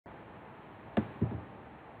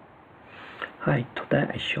Hi, today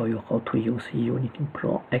I show you how to use Unity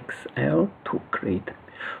Pro XL to create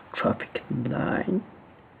traffic line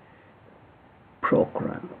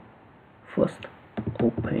program. First,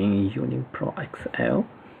 open Unity Pro XL.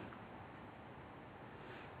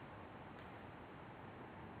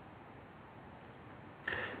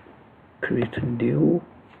 Create a new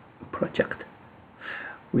project.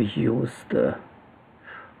 We use the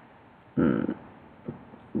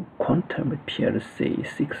Quantum PLC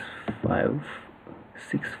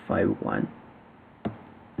 651.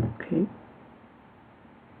 Okay.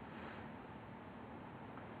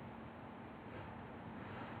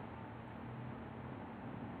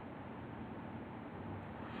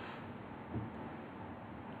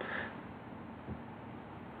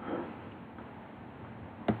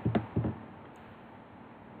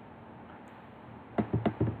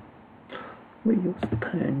 We use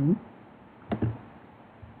 10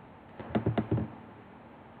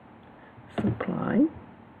 supply.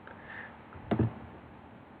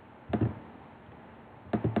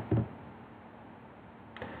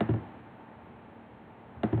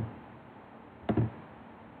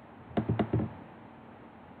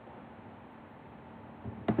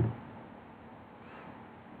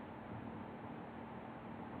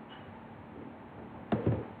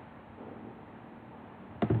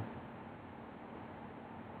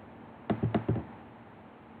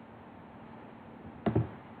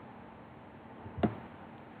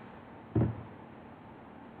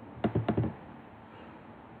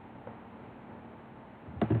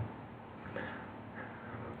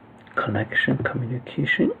 Connection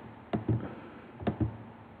communication.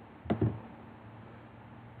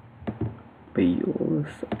 We use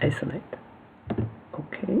isolate.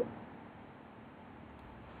 Okay.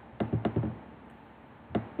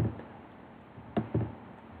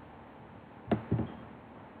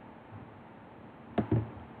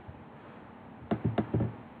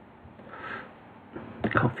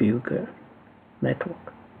 Configure network.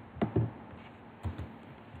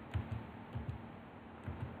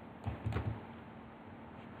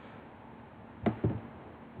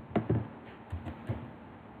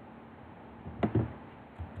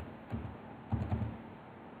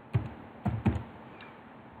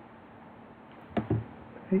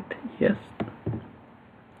 Right, yes.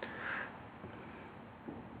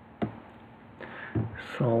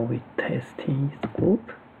 So we testing is good.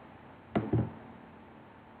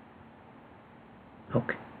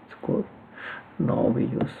 Okay, it's good. Now we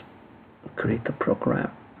use create a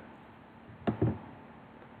program.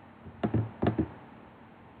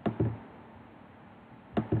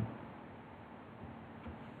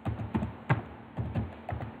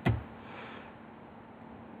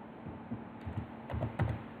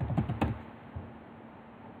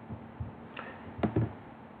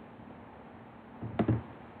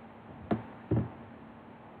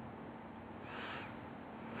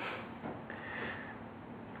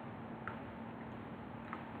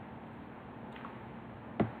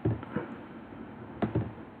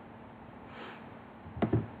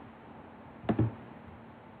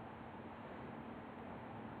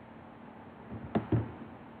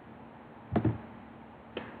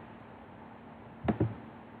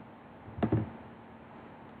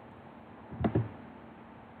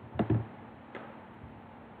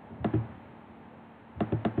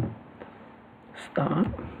 Start.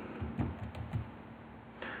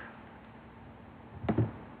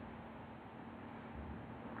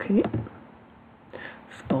 Okay.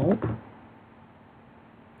 Stop.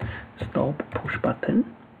 Stop push button.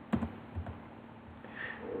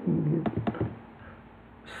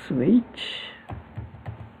 Switch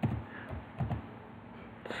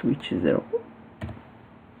 0.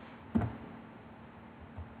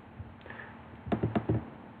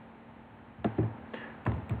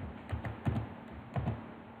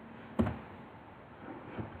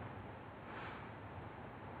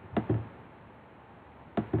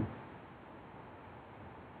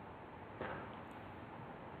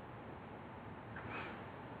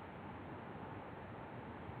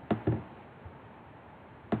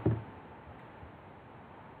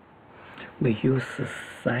 We use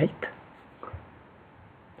set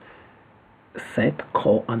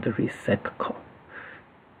call and reset call.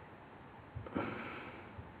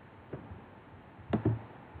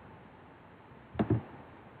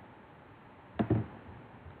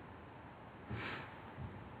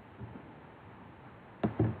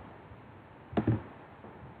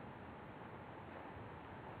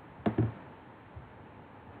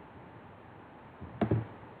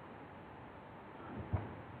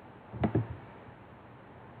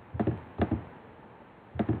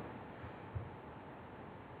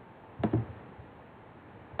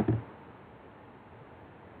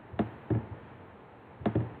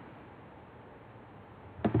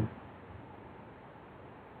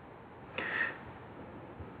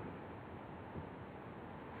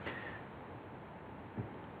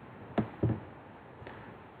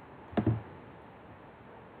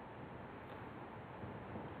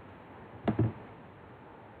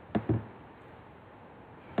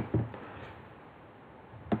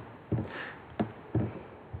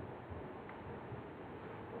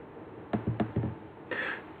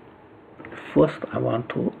 first I want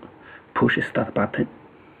to push start button.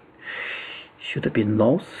 Should be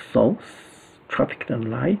north south traffic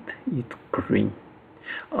light is green,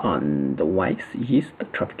 and west east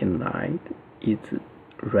traffic light is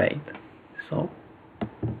red. So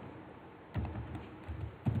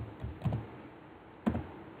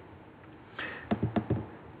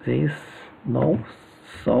this north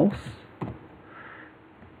south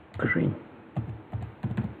green.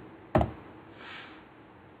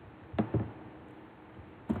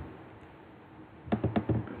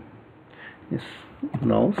 This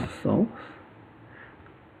north south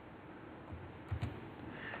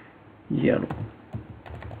yellow.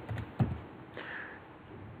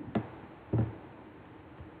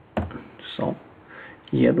 So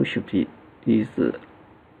yellow should be is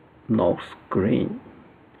north green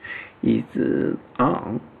is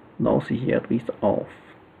on, north yellow is off.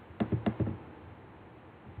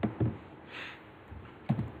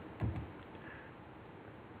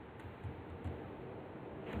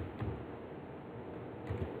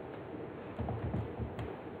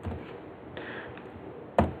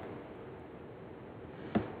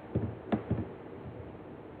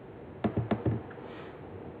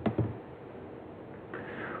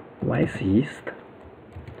 West east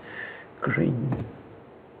green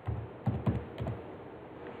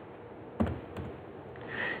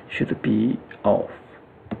should be off.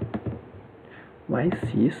 West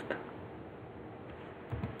east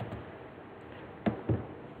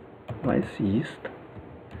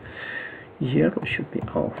yellow should be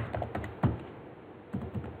off.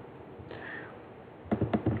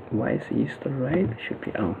 West east red should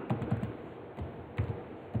be on.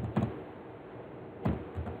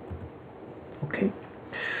 Okay.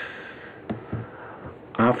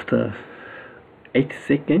 After 8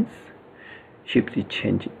 seconds, should be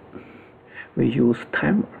changing. We use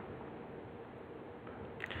timer.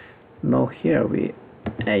 Now here we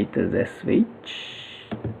add the switch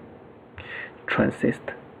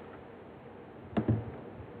transistor.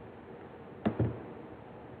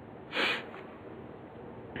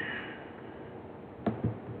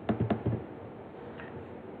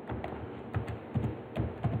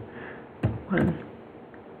 One.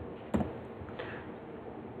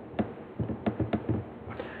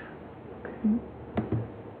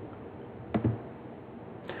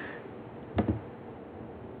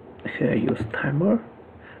 Here use timer,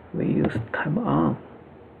 we use timer on.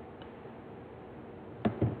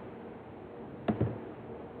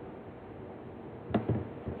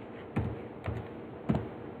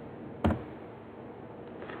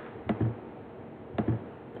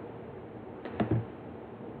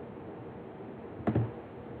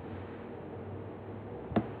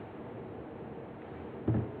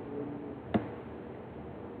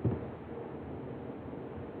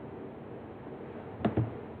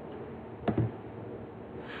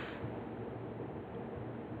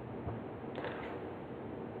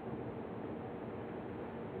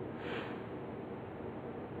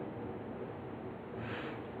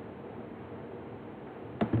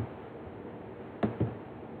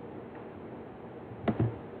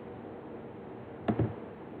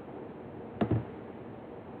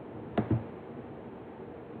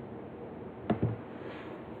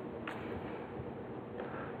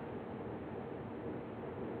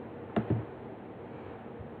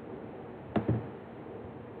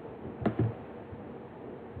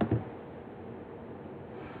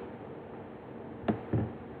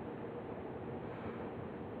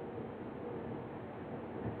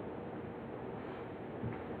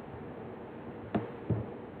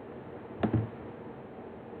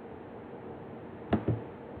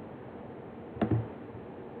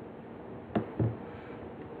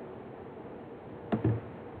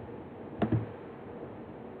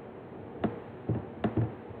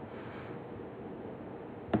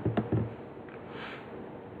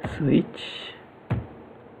 Switch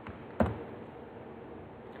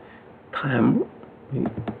time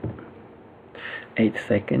 8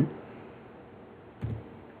 seconds.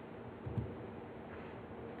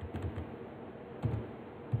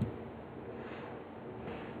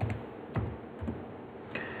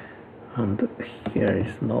 And here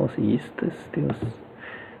is northeast, still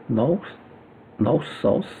north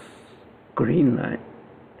south green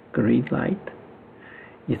light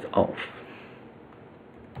is off.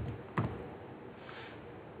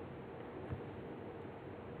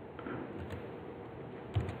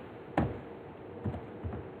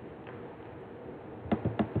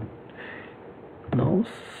 North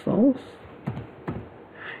south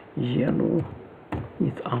yellow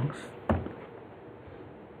is on.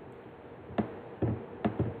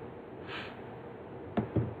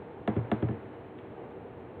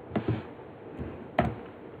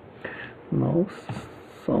 north,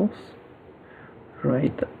 south,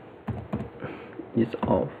 right is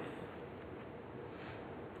off,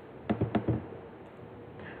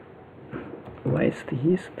 west,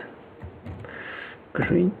 east,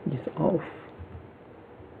 green is off,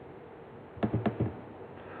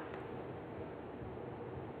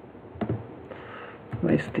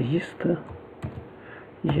 west, east,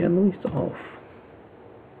 yellow is off,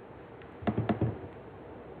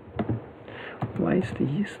 west,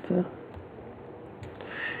 east,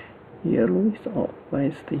 yellow is off,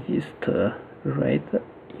 west, east, red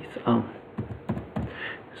is on.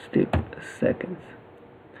 Still seconds.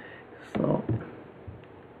 So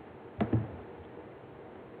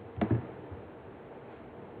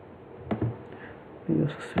we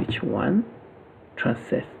use switch 1,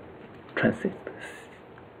 transit.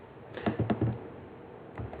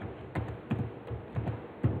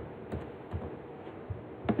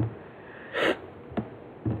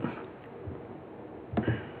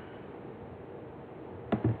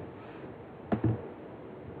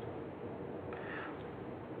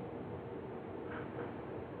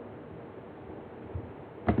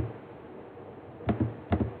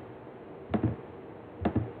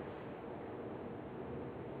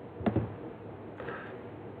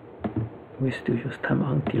 We still use time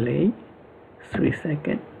on delay, 3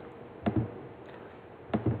 seconds.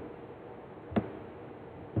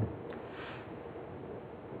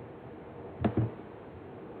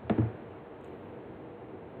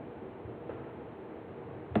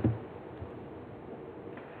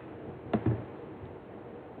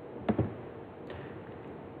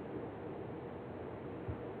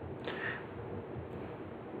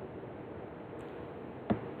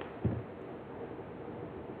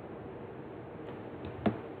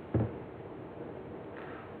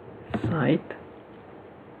 Side,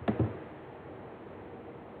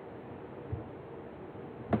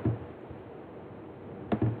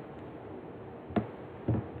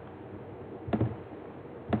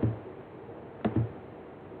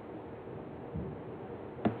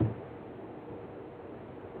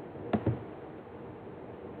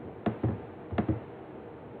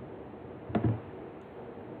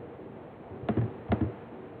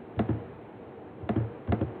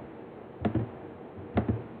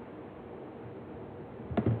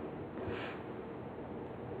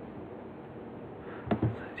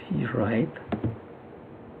 right,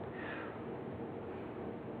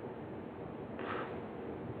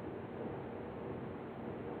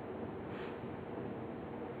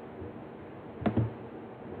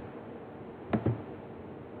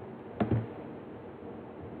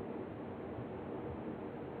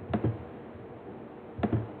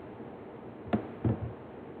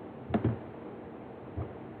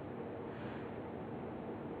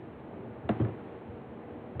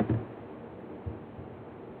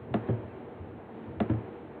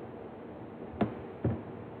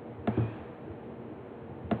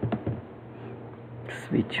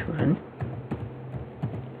 switch 1,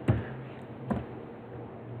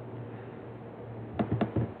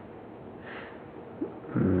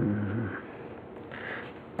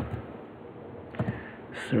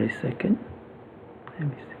 three seconds. Let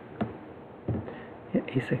me see. Yeah,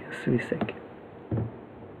 8 seconds, 3 seconds.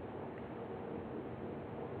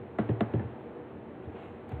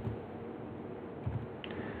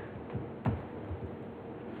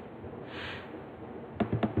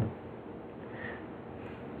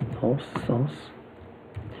 North, south,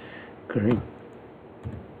 green.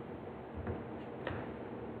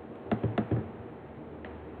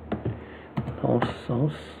 North,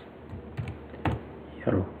 south,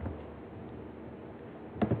 yellow.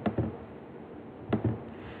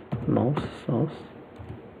 North, south,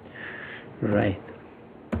 right.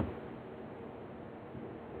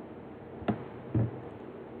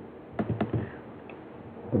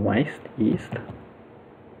 West, east,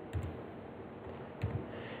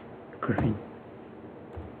 green.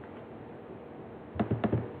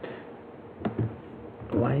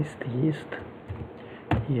 West, east,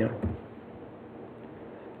 yellow.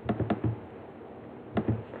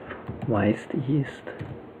 West, east,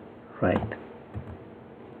 right.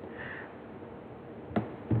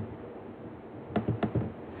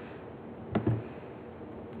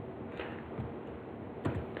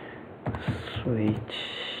 Switch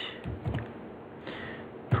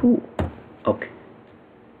 2. Okay.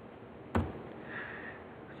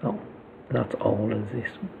 So that's all of this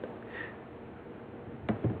one.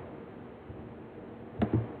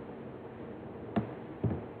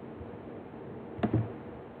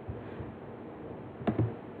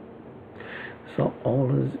 So all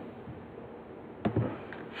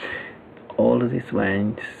of this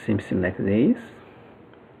one seems like this.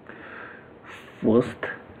 first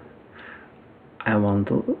I want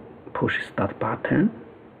to push start button,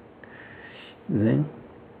 then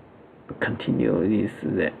continue this.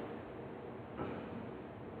 Then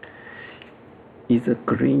is the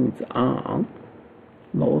green on,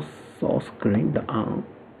 north south green on,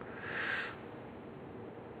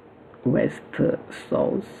 west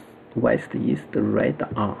south west east red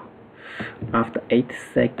on. After 8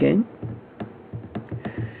 seconds,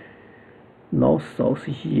 north south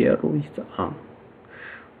yellow is on,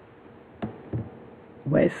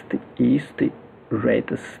 west east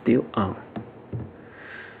red still on.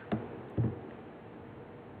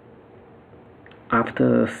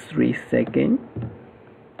 After 3 seconds,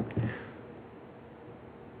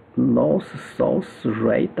 north south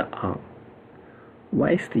red on,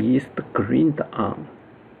 west east green on.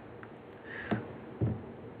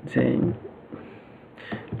 Then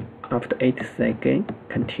after 8 seconds,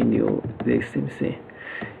 continue the same thing.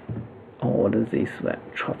 All this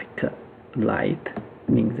traffic light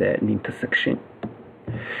in the intersection.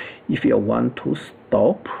 If you want to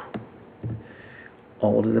stop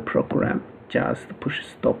all the program, just push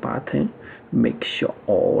stop button. Make sure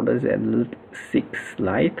all the 6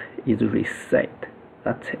 light is reset.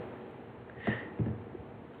 That's it.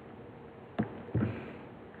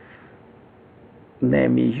 Let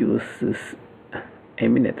me use this a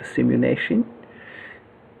minute simulation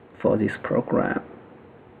for this program.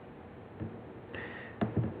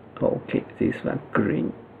 Okay, this one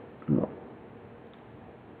green. No.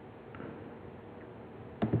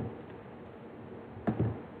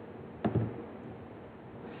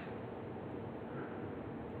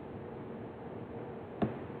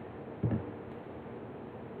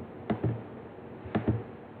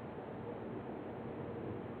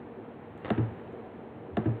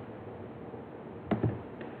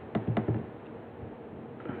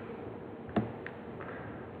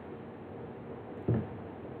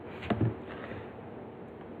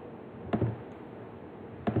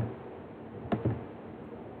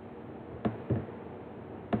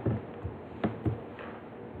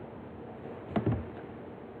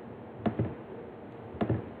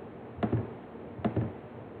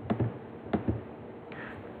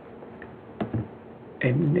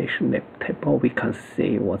 Animation table, we can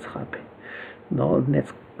see what's happening. Now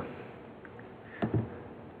next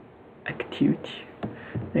activity,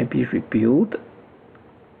 maybe rebuild.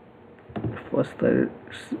 First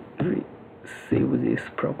save this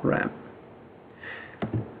program.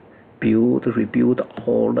 Rebuild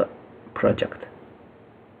all the project.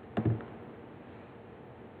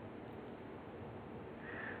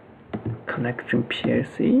 Connection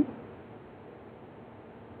PLC.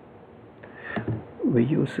 We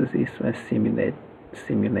use this one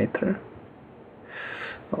simulator.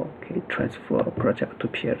 Okay, transfer project to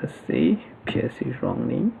PLC. PLC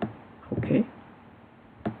running. Okay.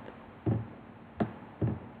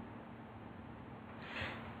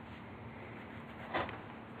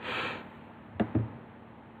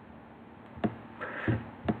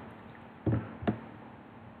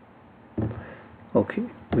 Okay,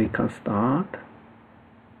 we can start.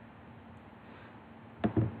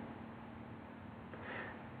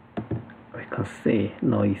 We can see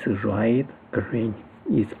now it's red, green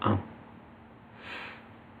is on.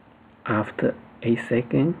 After 8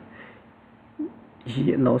 seconds,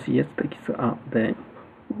 north east is on, then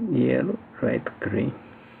yellow, red, green.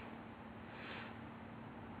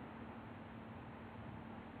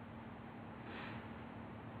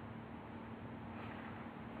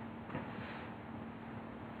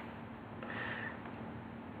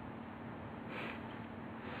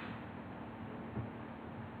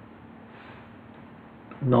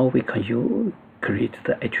 Now we can create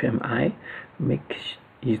the HMI, make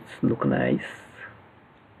it look nice.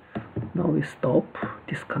 Now we stop,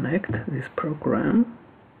 disconnect this program.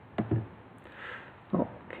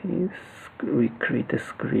 Okay, we create a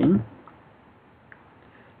screen.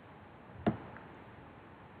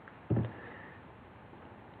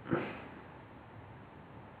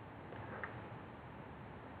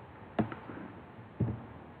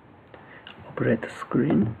 Operate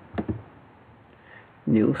screen.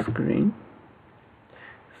 New screen.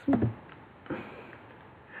 So,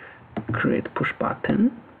 create push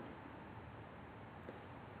button.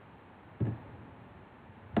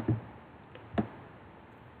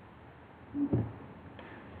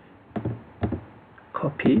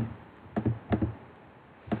 Copy.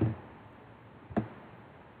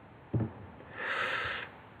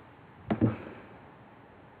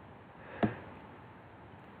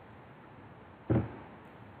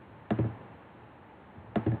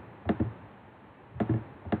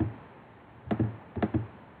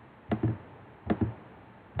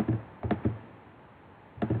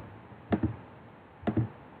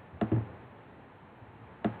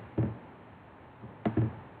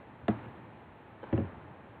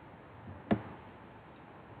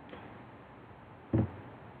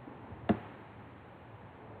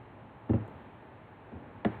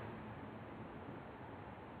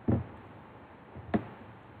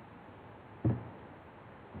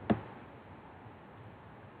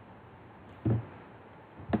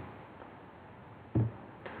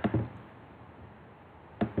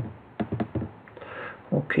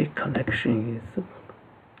 Okay, connection is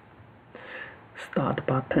start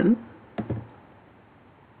button.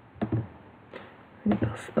 Hit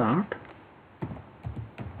start.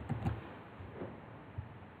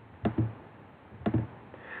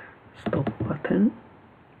 Stop button.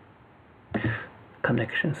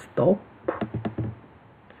 Connection stop.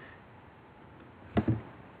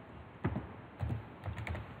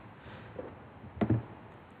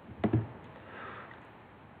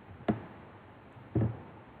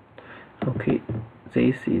 Okay,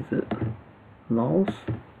 this is mouse.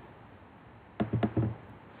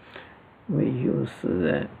 We use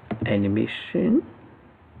the animation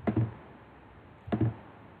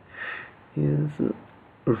is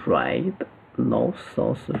right, north,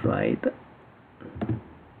 south, right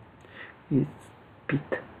is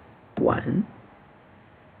bit 1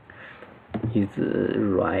 is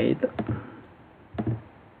right,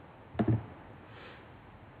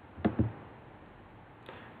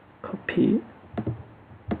 copy,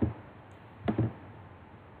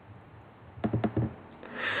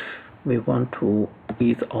 we want to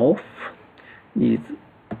is off, is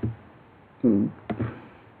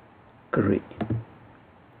gray.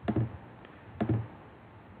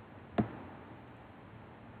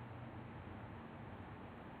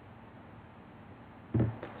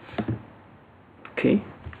 Okay,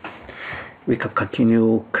 we can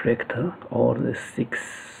continue collect all the 6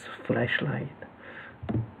 flashlight.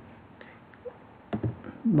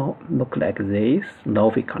 Now look like this. Now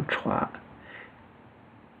we can try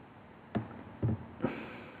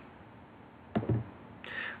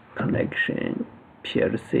connection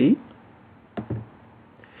PLC,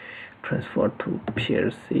 transfer to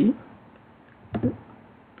PLC.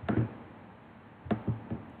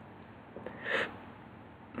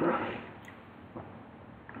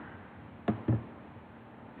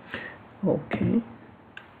 Okay,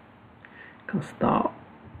 can start.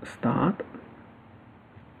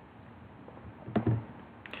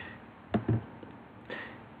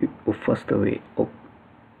 First we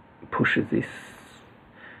push this,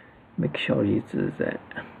 make sure it's the this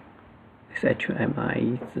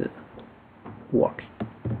HMI is working.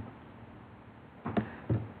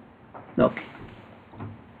 Okay.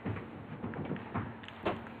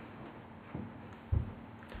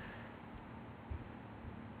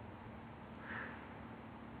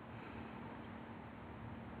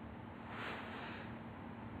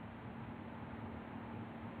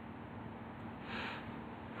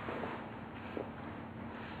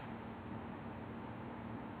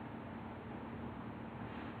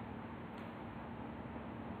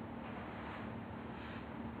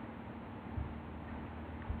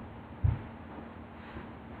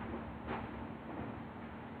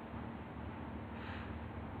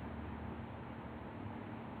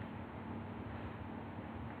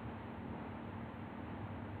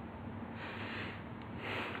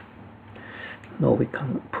 Now we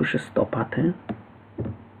can push stop button.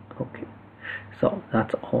 Okay, so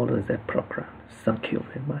that's all of the program. Thank you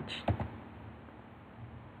very much.